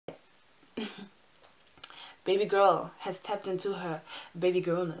Baby girl has tapped into her baby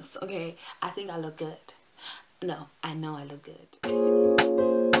girlness. Okay, I think I look good. No, I know I look good.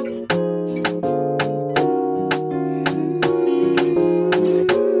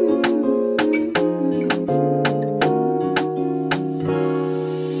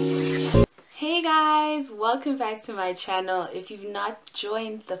 Hey guys, welcome back to my channel. If you've not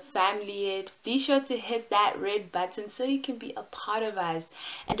joined the family yet, be sure to hit that red button so you can be a part of us,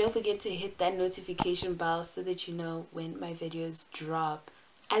 and don't forget to hit that notification bell so that you know when my videos drop.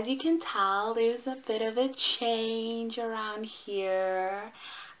 As you can tell, there's a bit of a change around here.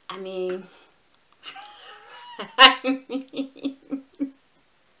 I mean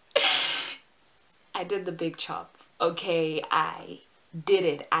I did the big chop. Okay, I did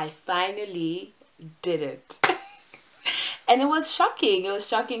it. I finally did it. And it was shocking. It was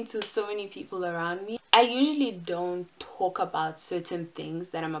shocking to so many people around me. I usually don't talk about certain things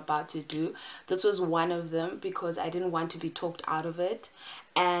that I'm about to do. This was one of them because I didn't want to be talked out of it.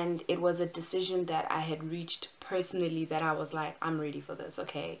 And it was a decision that I had reached personally that I was like, I'm ready for this,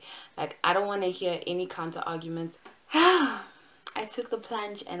 okay? Like, I don't want to hear any counter arguments. I took the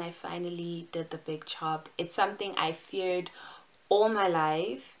plunge and I finally did the big chop. It's something I feared all my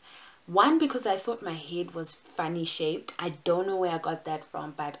life. One, because I thought my head was funny shaped. I don't know where I got that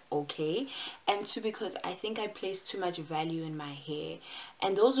from, but okay. And two, because I think I placed too much value in my hair.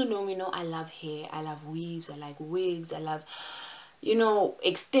 And those who know me know I love hair. I love weaves. I like wigs. I love, you know,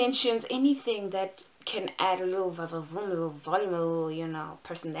 extensions. Anything that can add a little volume, a little, you know,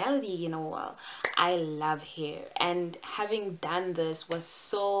 personality, you know. I love hair. And having done this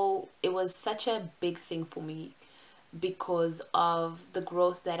it was such a big thing for me, because of the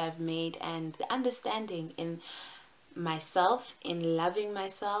growth that I've made and the understanding in myself, in loving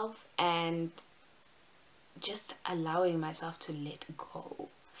myself, and just allowing myself to let go.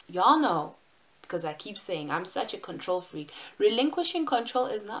 Y'all know, because I keep saying I'm such a control freak. Relinquishing control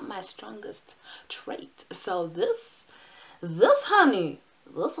is not my strongest trait. So this honey,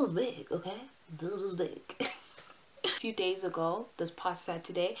 this was big, okay? This was big. A few days ago, this past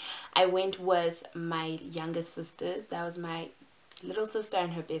Saturday, I went with my younger sisters. That was my little sister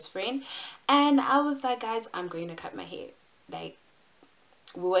and her best friend, and I was like, guys, I'm going to cut my hair. Like,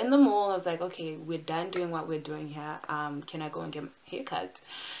 we were in the mall. I was like, okay, we're done doing what we're doing here. Can I go and get my hair cut?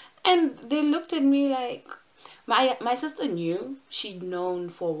 And they looked at me like, my sister knew. She'd known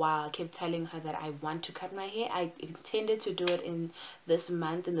for a while. I kept telling her that I want to cut my hair. I intended to do it in this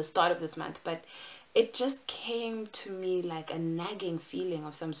month, in the start of this month, but it just came to me like a nagging feeling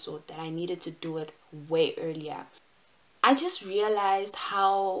of some sort that I needed to do it way earlier. I just realized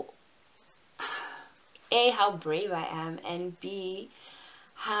how A, how brave I am, and B,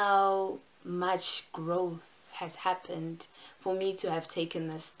 how much growth has happened for me to have taken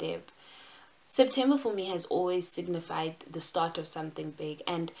this step. September for me has always signified the start of something big,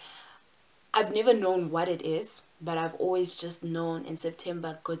 and I've never known what it is, but I've always just known in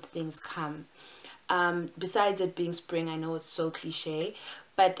September good things come. Besides it being spring, I know it's so cliche,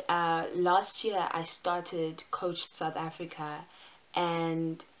 but last year I started Coached South Africa,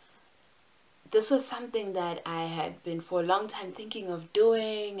 and this was something that I had been for a long time thinking of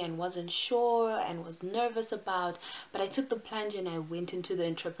doing and wasn't sure and was nervous about, but I took the plunge and I went into the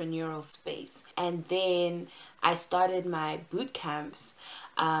entrepreneurial space. And then I started my boot camps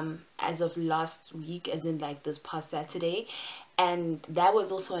as of last week, as in like this past Saturday. And that was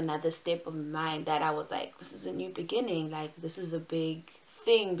also another step of mine that I was like, this is a new beginning. Like, this is a big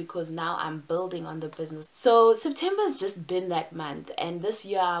thing because now I'm building on the business. So September has just been that month. And this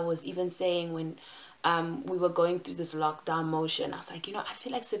year I was even saying when we were going through this lockdown motion, I was like, you know, I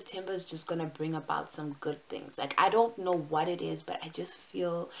feel like September is just gonna bring about some good things. Like, I don't know what it is, but I just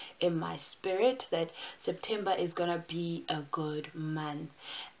feel in my spirit that September is gonna be a good month.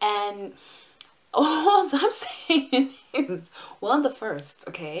 And all I'm saying is, we're on the 1st,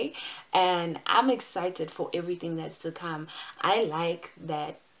 okay? And I'm excited for everything that's to come. I like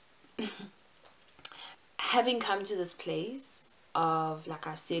that having come to this place of, like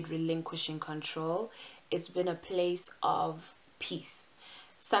I've said, relinquishing control, it's been a place of peace.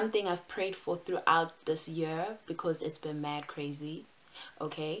 Something I've prayed for throughout this year because it's been mad crazy,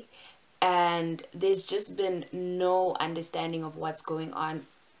 okay? And there's just been no understanding of what's going on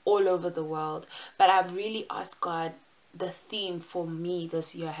all over the world, but I've really asked God. The theme for me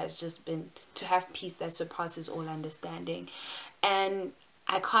this year has just been to have peace that surpasses all understanding. And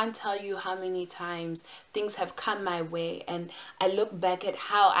I can't tell you how many times things have come my way and I look back at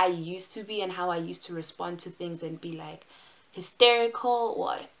how I used to be and how I used to respond to things and be like hysterical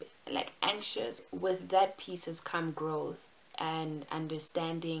or like anxious. With that peace has come growth. and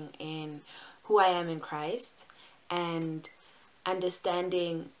understanding in who I am in Christ, and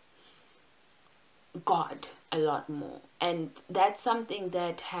understanding God a lot more. And that's something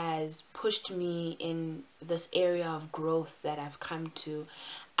that has pushed me in this area of growth that I've come to.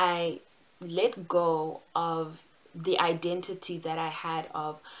 I let go of the identity that I had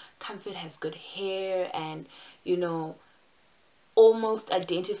of Comfort has good hair, and you know, almost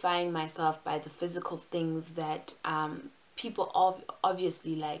identifying myself by the physical things that people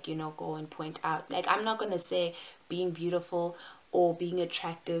obviously, like, you know, go and point out. Like, I'm not gonna say being beautiful or being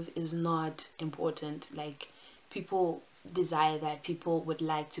attractive is not important. Like, people desire that, people would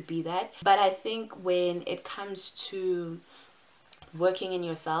like to be that, but I think when it comes to working in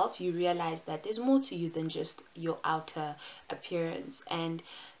yourself, you realize that there's more to you than just your outer appearance. And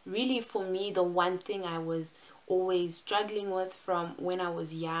really, for me, the one thing I was always struggling with from when I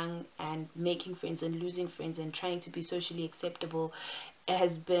was young and making friends and losing friends and trying to be socially acceptable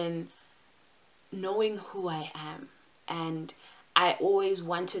has been knowing who I am. And I always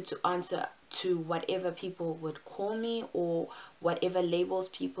wanted to answer to whatever people would call me or whatever labels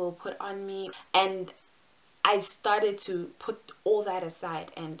people put on me. And I started to put all that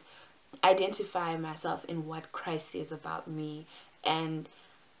aside and identify myself in what Christ says about me. And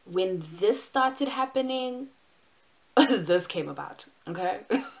when this started happening, this came about, okay?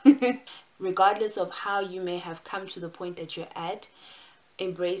 Regardless of how you may have come to the point that you're at,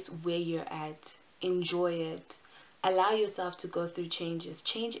 embrace where you're at, enjoy it, allow yourself to go through changes.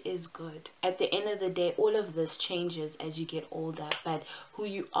 Change is good. At the end of the day, all of this changes as you get older, but who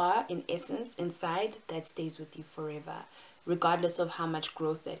you are in essence inside, that stays with you forever, regardless of how much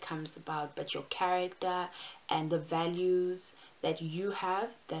growth that comes about. But your character and the values that you have,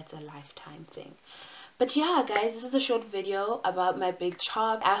 that's a lifetime thing. But yeah, guys, this is a short video about my big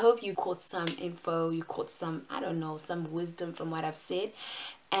chop. I hope you caught some info, you caught some, I don't know, some wisdom from what I've said.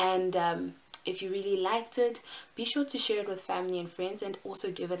 And if you really liked it, be sure to share it with family and friends, and also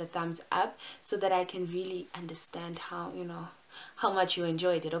give it a thumbs up so that I can really understand how, you know, how much you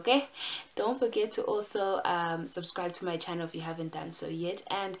enjoyed it, okay? Don't forget to also subscribe to my channel if you haven't done so yet,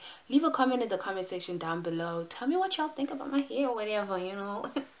 and leave a comment in the comment section down below. Tell me what y'all think about my hair or whatever, you know.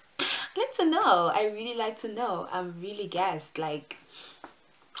 I'd like to know. I really like to know. I'm really gassed. Like,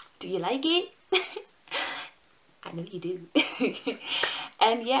 do you like it? I know you do.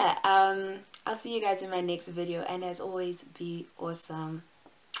 And yeah, I'll see you guys in my next video, and as always, be awesome.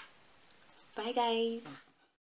 Bye guys.